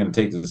say you ain't going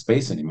to take to the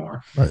space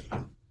anymore. Right.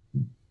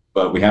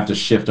 But we have to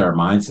shift our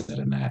mindset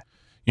in that.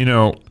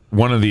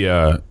 One of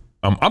the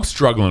I'm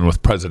struggling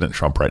with President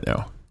Trump right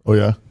now. Oh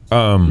yeah.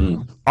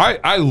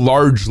 I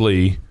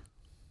largely,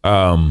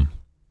 I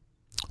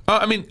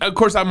mean, of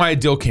course, I'm my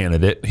ideal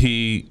candidate.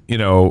 He,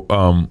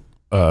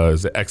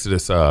 is it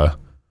Exodus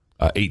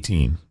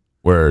 18,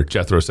 where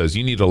Jethro says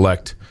you need to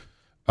elect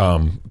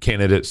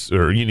candidates,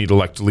 or you need to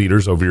elect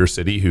leaders over your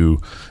city who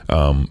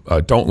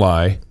don't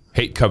lie,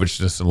 hate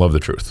covetousness, and love the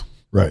truth.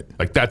 Right.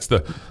 Like that's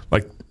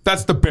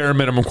the bare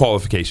minimum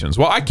qualifications.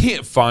 Well, I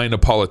can't find a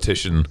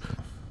politician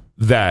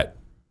that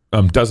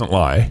doesn't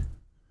lie.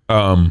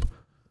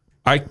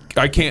 I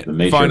can't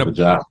find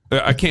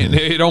I can't.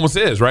 It almost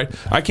is, right.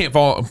 I can't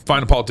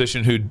find a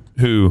politician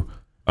who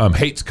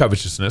hates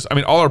covetousness. I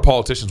mean, all our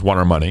politicians want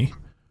our money,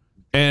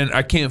 and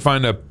I can't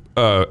find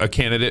a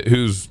candidate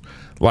who's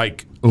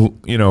like,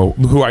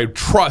 who I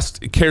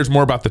trust cares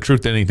more about the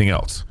truth than anything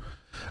else.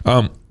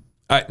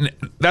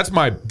 That's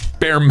my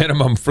bare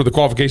minimum for the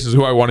qualifications of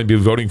who I want to be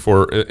voting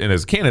for and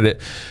as a candidate.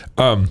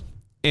 But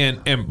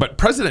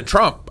President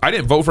Trump, I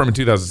didn't vote for him in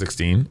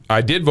 2016.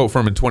 I did vote for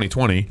him in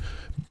 2020.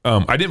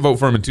 I didn't vote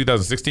for him in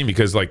 2016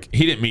 because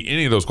he didn't meet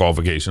any of those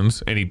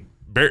qualifications, and he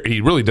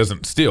really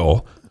doesn't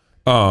still.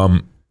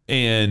 But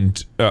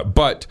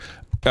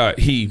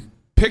he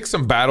picked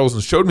some battles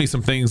and showed me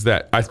some things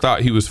that I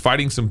thought he was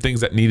fighting, some things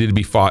that needed to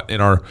be fought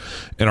in our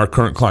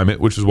current climate,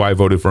 which is why I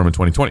voted for him in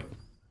 2020.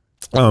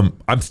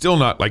 I'm still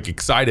not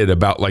excited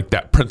about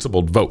that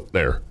principled vote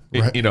there.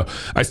 Right.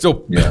 I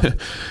still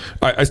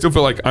I still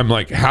feel like I'm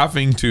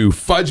having to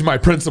fudge my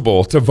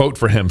principle to vote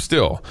for him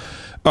still.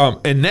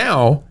 And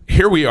now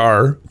here we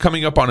are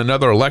coming up on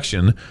another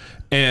election,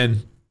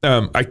 and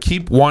I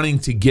keep wanting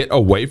to get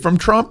away from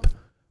Trump,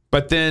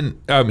 but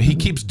then he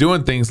keeps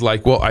doing things I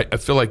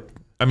feel like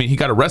I mean, he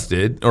got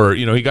arrested, or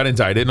he got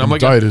indicted, and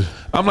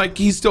I'm like,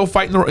 he's still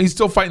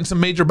fighting some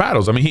major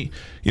battles. I mean,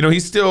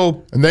 he's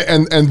still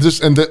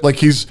like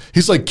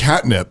he's like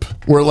catnip,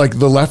 where like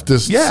the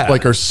leftists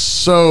like are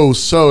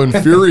so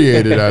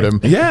infuriated at him,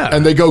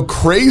 and they go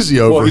crazy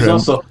over him.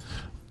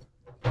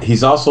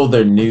 He's also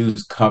their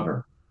news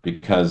cover,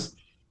 because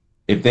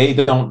if they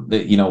don't,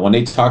 when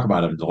they talk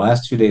about him, the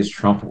last 2 days,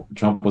 Trump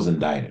was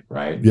indicted,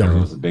 right? Yeah, it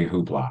was a big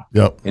hoopla.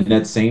 Yep. In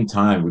that same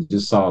time, we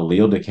just saw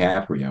Leo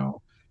DiCaprio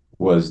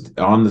was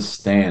on the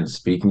stand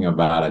speaking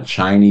about a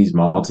Chinese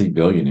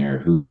multi-billionaire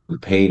who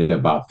paid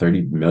about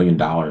 $30 million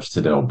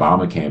to the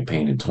Obama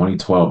campaign in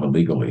 2012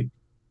 illegally.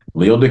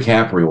 Leo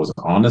DiCaprio was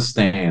on the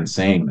stand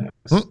saying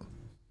this.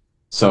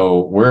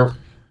 So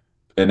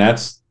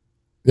that's.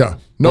 Yeah.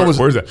 Where's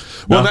that?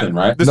 Well, nothing,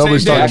 right?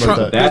 Nobody's talking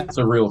about that. That's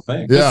a real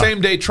thing. The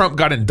same day Trump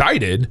got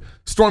indicted,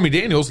 Stormy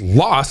Daniels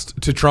lost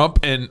to Trump,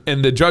 and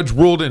the judge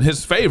ruled in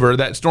his favor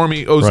that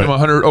Stormy owes him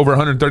over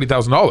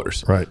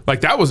 $130,000. Right.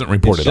 Like, that wasn't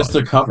reported. It's just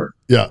a cover.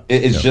 Yeah.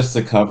 It's just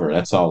a cover.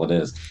 That's all it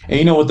is.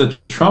 And with the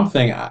Trump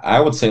thing,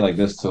 I would say like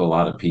this to a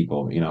lot of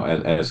people,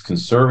 as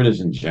conservatives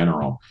in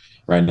general,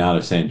 right now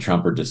they're saying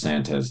Trump or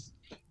DeSantis.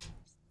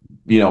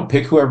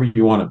 Pick whoever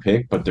you want to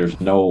pick, but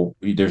there's no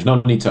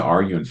need to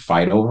argue and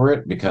fight over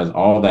it, because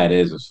all that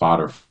is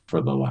fodder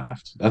for the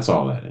left. That's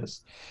all that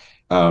is.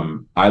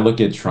 I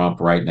look at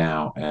Trump right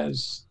now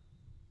as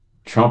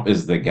Trump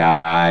is the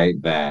guy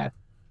that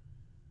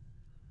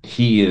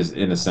he is,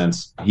 in a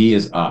sense, he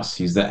is us.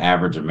 He's the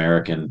average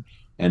American,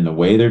 and the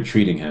way they're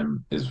treating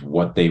him is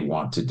what they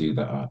want to do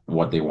to us.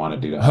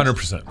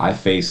 100%. I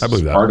face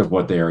part of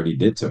what they already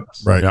did to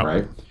us. Right.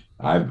 Right.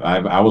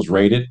 I was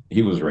raided.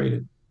 He was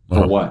raided.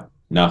 For what?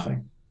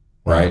 Nothing.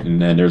 Right. And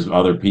then there's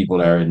other people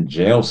that are in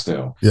jail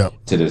still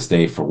to this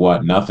day for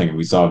what? Nothing.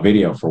 We saw a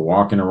video for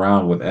walking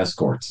around with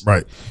escorts.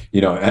 Right.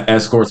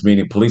 Escorts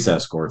meaning police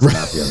escorts, not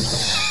the other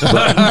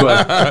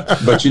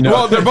stuff. But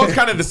well, they're both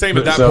kind of the same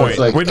at that point.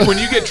 Like, when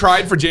you get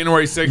tried for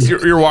January 6th,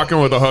 you're walking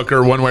with a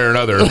hooker one way or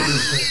another.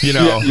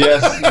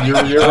 Yes,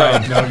 you're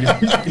right. No,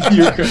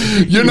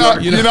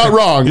 you're not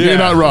wrong. Yeah. You're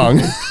not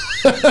wrong.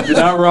 You're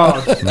not wrong.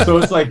 So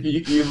it's like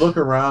you look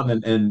around,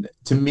 and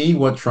to me,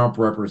 what Trump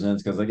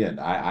represents, because again,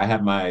 I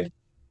have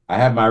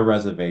my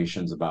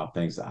reservations about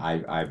things that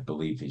I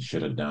believe he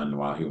should have done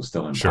while he was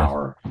still in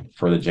power,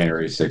 for the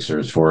January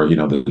 6ers, for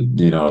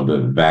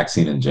the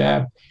vaccine and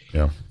jab.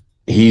 Yeah,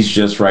 he's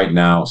just right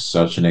now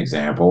such an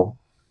example,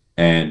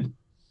 and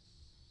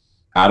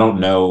I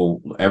don't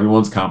know.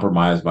 Everyone's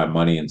compromised by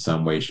money in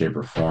some way, shape,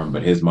 or form,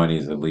 but his money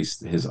is at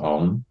least his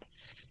own,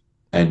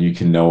 and you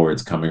can know where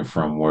it's coming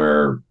from.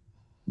 Where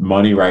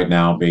money right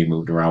now being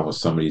moved around with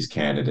some of these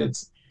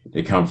candidates,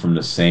 they come from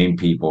the same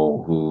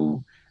people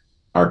who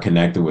are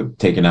connected with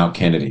taking out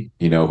Kennedy,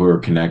 who are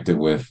connected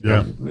with,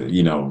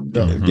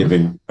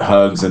 giving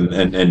hugs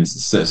and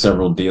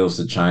several deals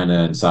to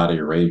China and Saudi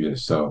Arabia.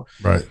 So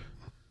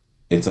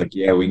it's like,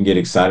 we can get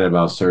excited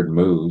about certain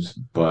moves,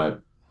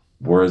 but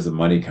where is the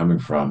money coming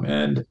from?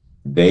 And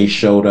they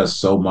showed us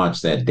so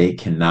much that they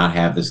cannot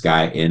have this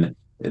guy in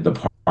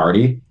the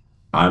party.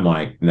 I'm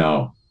like,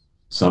 no.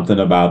 Something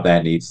about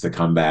that needs to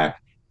come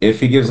back. If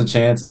he gives a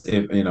chance,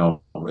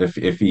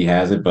 if he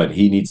has it, but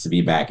he needs to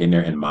be back in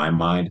there, in my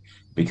mind,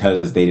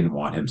 because they didn't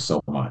want him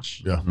so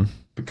much. Yeah.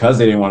 Because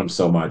they didn't want him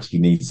so much, he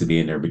needs to be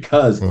in there,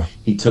 because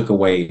he took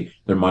away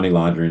their money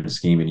laundering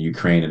scheme in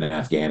Ukraine and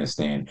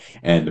Afghanistan,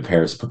 and the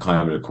Paris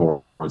Climate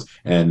Accords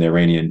and the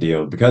Iranian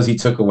deal. Because he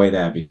took away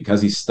that,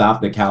 because he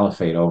stopped the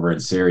caliphate over in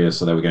Syria,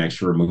 so that we can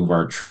actually remove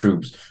our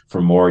troops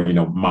from more,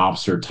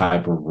 mobster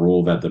type of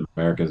rule that the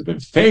America has been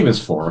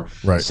famous for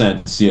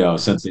since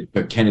they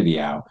took Kennedy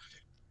out.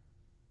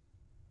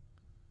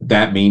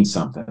 That means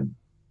something.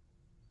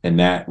 And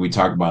that we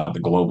talk about the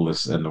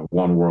globalists and the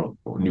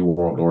new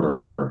world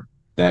order.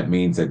 That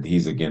means that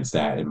he's against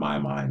that, in my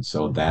mind.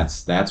 So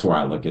that's where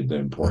I look at the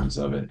importance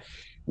of it.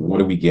 What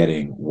are we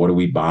getting? What are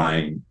we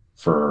buying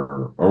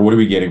for, or what are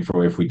we getting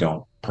for if we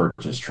don't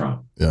purchase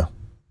Trump? Yeah.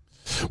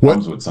 What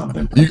comes with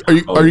something? Are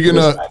you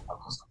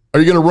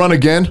gonna run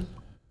again?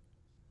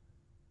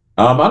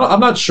 I'm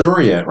not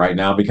sure yet right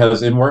now,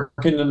 because in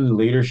working in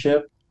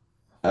leadership,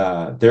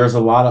 there's a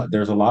lot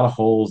of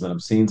holes, and I'm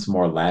seeing some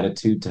more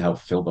latitude to help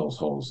fill those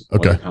holes.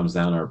 Okay. When it comes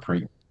down to our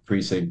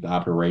precinct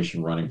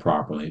operation running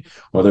properly,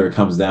 whether it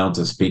comes down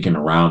to speaking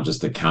around just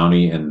the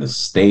county and the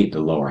state, the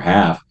lower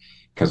half,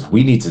 because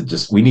we need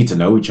to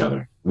know each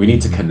other. We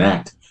need to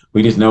connect.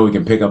 We just know we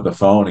can pick up the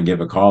phone and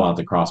give a call out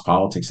to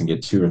CrossPolitic and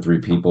get 2 or 3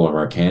 people of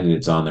our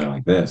candidates on there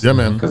like this. Yeah,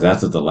 man. Because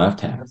that's what the left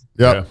has.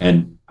 Yeah.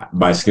 And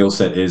my skill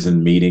set is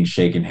in meetings,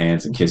 shaking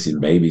hands, and kissing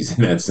babies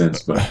in that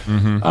sense. But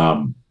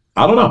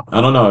I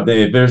don't know.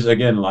 If there's,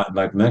 again,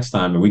 like next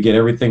time, and we get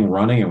everything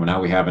running, and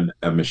now we have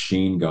a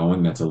machine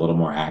going that's a little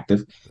more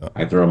active,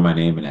 I throw my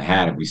name in a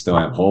hat. If we still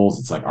have holes,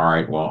 it's like, all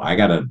right, well, I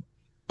got to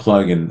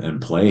plug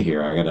and play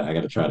here. I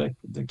gotta try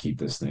to keep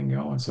this thing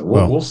going. So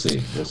we'll see.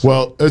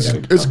 Well,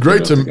 it's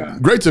great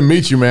to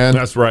meet you, man.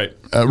 That's right.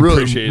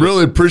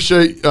 Really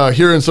appreciate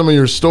hearing some of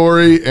your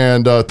story,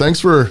 and thanks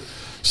for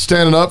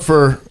standing up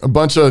for a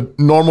bunch of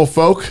normal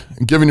folk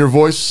and giving your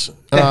voice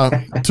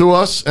to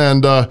us.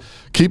 And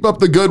keep up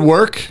the good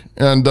work.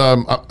 And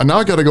now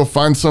I got to go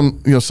find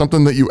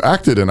something that you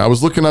acted in. I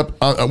was looking up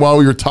while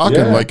we were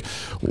talking, like,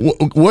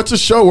 what's a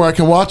show where I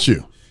can watch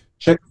you?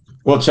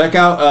 Check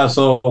out.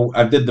 So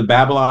I did the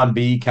Babylon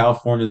Bee.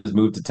 California's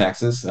moved to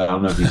Texas. I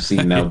don't know if you've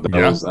seen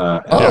those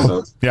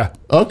episodes. Yeah.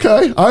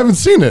 Okay, I haven't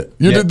seen it.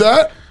 You did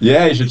that?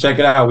 Yeah, you should check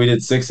it out. We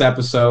did 6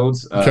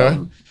 episodes. Okay.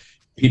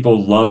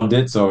 People loved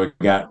it, so it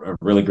got a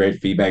really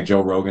great feedback.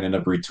 Joe Rogan ended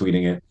up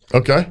retweeting it.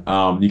 Okay.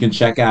 You can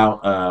check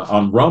out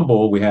on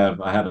Rumble.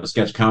 I have a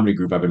sketch comedy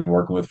group I've been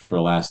working with for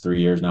the last 3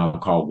 years now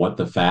called What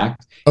the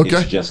Fact. Okay.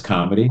 It's just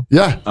comedy.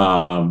 Yeah.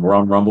 We're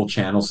on Rumble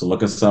channel, so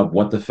look us up.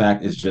 What the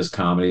Fact is just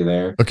comedy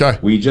there. Okay.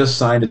 We just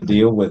signed a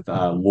deal with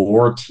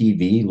Lore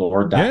TV,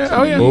 Lore.tv. Yeah,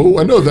 oh yeah. Oh,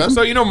 I know them.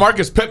 So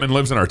Marcus Pittman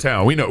lives in our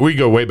town. We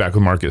go way back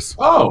with Marcus.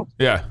 Oh.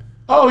 Yeah.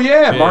 Oh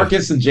yeah.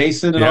 Marcus and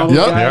Jason and all those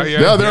guys.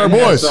 Yeah, they're our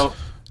boys.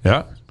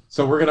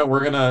 So we're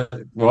gonna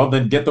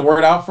then get the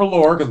word out for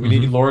Lore, because we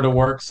need Lore to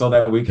work so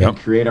that we can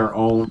create our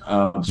own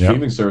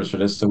streaming service for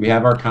this. So we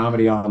have our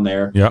comedy on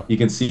there. Yep. You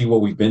can see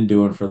what we've been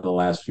doing for the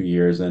last few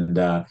years, and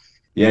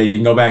you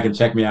can go back and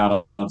check me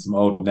out on some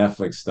old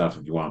Netflix stuff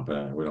if you want,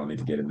 but we don't need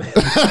to get into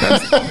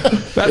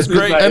that. That's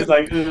great.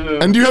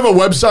 And do you have a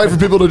website for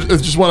people to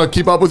just want to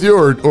keep up with you,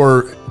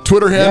 or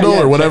Twitter handle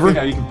or whatever?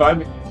 You can find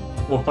me.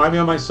 Well, find me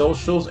on my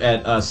socials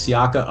at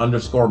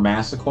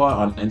Siaka_Massaquoi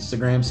on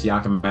Instagram,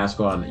 Siaka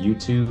Massaquoi on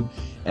YouTube,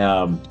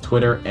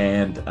 Twitter,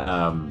 and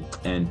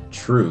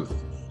Truth,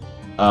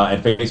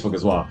 and Facebook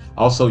as well.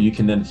 Also, you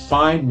can then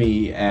find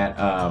me at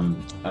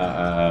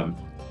I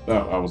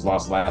was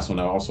lost last one.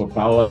 Also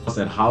follow us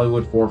at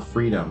Hollywood for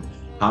Freedom.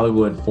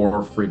 Hollywood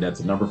for Freedom. That's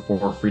the number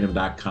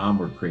 4freedom.com.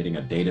 We're creating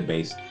a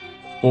database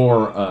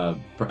for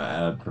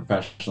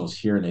professionals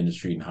here in the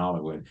industry in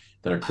Hollywood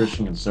that are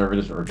Christian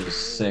conservatives or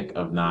just sick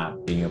of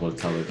not being able to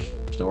tell their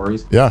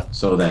stories. Yeah.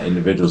 So that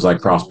individuals like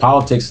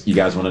CrossPolitic, you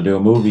guys want to do a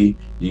movie,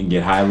 you can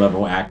get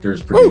high-level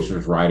actors,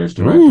 producers, writers,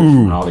 directors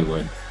from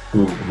Hollywood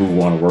who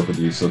want to work with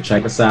you. So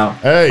check us out.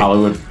 Hey.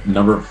 Hollywood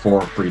number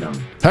 4 Freedom.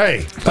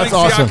 Hey, that's Thanks,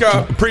 awesome.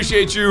 Siaka.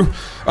 Appreciate you.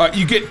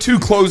 You get 2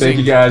 closing. Thank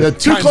you guys. Yeah,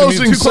 two kinds of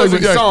closing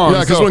songs.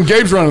 Yeah, because when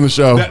Gabe's running the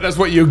show. That's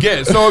what you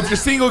get. So if you're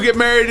single, get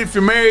married. If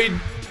you're married,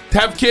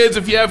 have kids.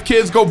 If you have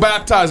kids, go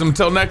baptize them.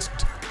 Until next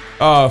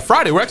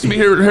Friday. We're actually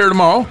here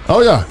tomorrow.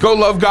 Oh, yeah. Go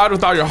love God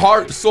with all your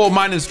heart, soul,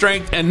 mind, and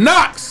strength. And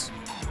Knox,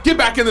 get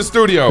back in the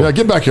studio. Yeah,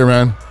 get back here,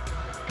 man.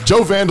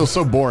 Joe Vandal's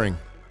so boring.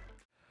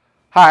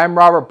 Hi, I'm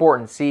Robert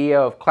Borton,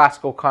 CEO of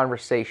Classical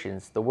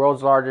Conversations, the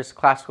world's largest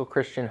classical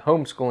Christian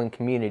homeschooling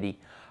community.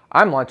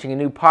 I'm launching a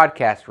new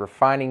podcast,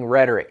 Refining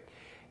Rhetoric.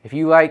 If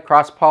you like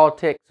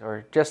CrossPolitic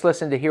or just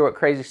listen to hear what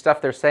crazy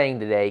stuff they're saying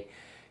today,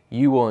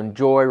 you will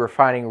enjoy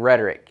Refining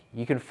Rhetoric.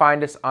 You can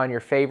find us on your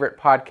favorite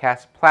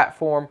podcast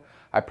platform.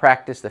 I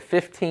practice the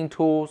 15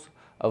 tools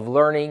of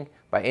learning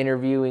by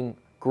interviewing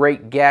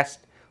great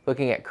guests,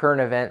 looking at current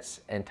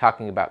events, and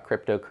talking about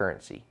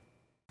cryptocurrency.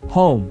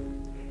 Home.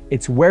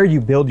 It's where you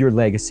build your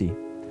legacy,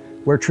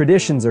 where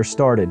traditions are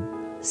started,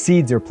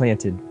 seeds are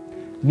planted,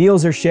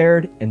 meals are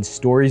shared, and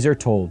stories are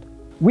told.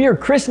 We are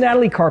Chris and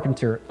Natalie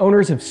Carpenter,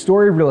 owners of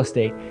Story Real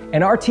Estate,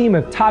 and our team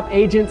of top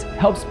agents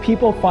helps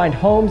people find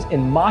homes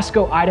in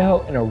Massaquoi,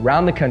 Idaho, and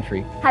around the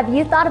country. Have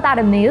you thought about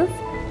a move?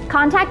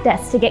 Contact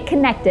us to get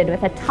connected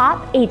with a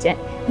top agent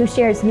who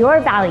shares your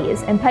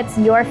values and puts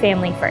your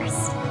family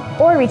first.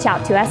 Or reach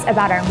out to us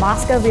about our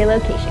Massaquoi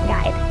relocation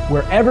guide.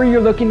 Wherever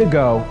you're looking to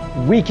go,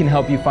 we can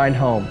help you find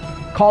home.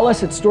 Call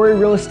us at Story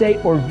Real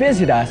Estate or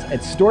visit us at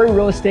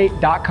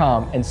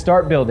storyrealestate.com and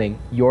start building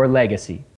your legacy.